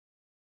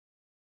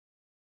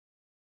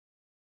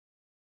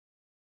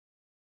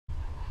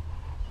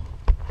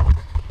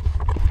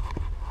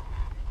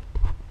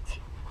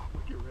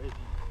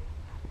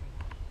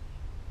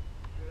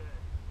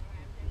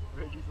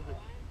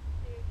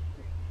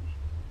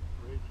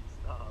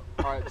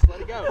Alright, just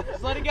let it go.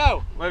 Just let it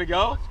go. Let it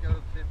go? Let's go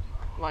to 50.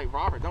 Like,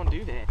 Robert, don't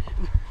do that.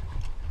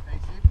 Hey,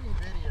 see if we can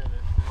video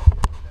this.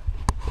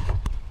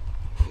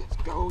 It's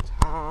go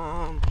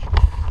time.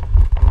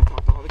 I'm gonna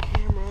talk to all the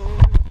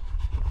cameras.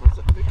 What's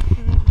up, the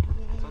camera?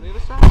 It's on the other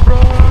side, bro.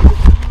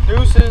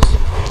 Deuces.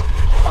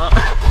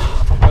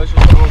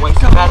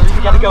 Battery,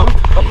 we gotta go.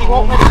 But he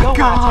won't let it go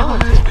when I tell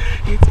him to.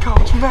 It's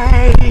Coach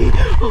May.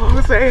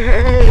 Oh, say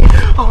hey.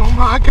 Oh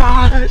my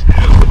gosh.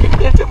 We can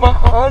get to my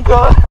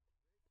Honda.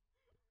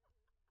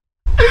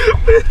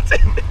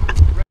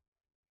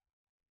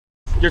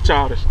 You're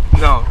childish.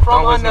 No,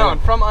 from unknown.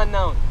 From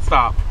unknown.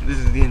 Stop. This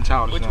is getting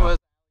childish. Which now. was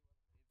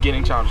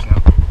Getting childish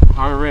now.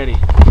 Already.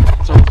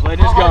 So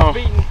letting us go.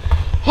 Beating.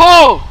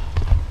 Oh!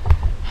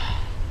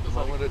 The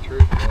moment of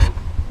truth, bro.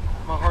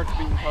 My heart's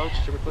beating, Coach.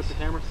 Should we put the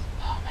cameras?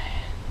 Oh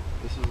man.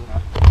 This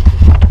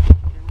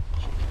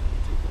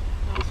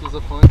was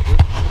a fun trip,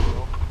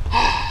 bro.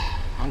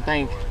 I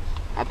thank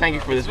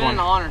you for this one. It's been an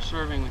honor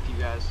serving with you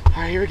guys.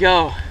 Alright, here we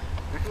go.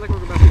 I feel like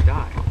we're about to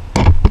die.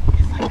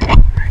 It's like that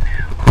right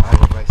now. Alright,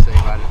 everybody say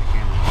hi to the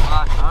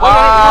camera.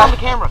 Wait, on the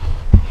camera.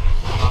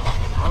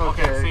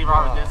 Okay, see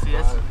Robert, yes,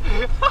 yes.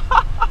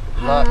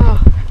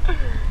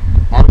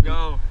 Happy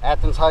Go.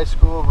 Athens High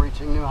School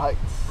reaching new heights.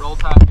 Roll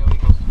Tide, go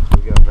Eagles. Here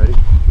we go, ready? 3,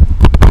 2,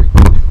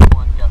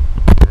 1, go.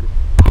 Ready?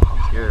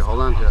 Here, hold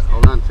on to it.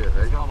 Hold on to it,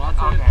 ready? Hold on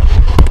to it.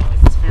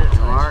 It's the spirit.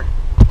 Smart.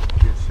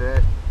 Get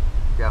set.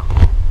 Go.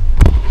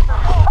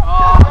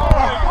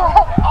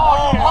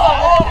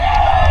 Oh!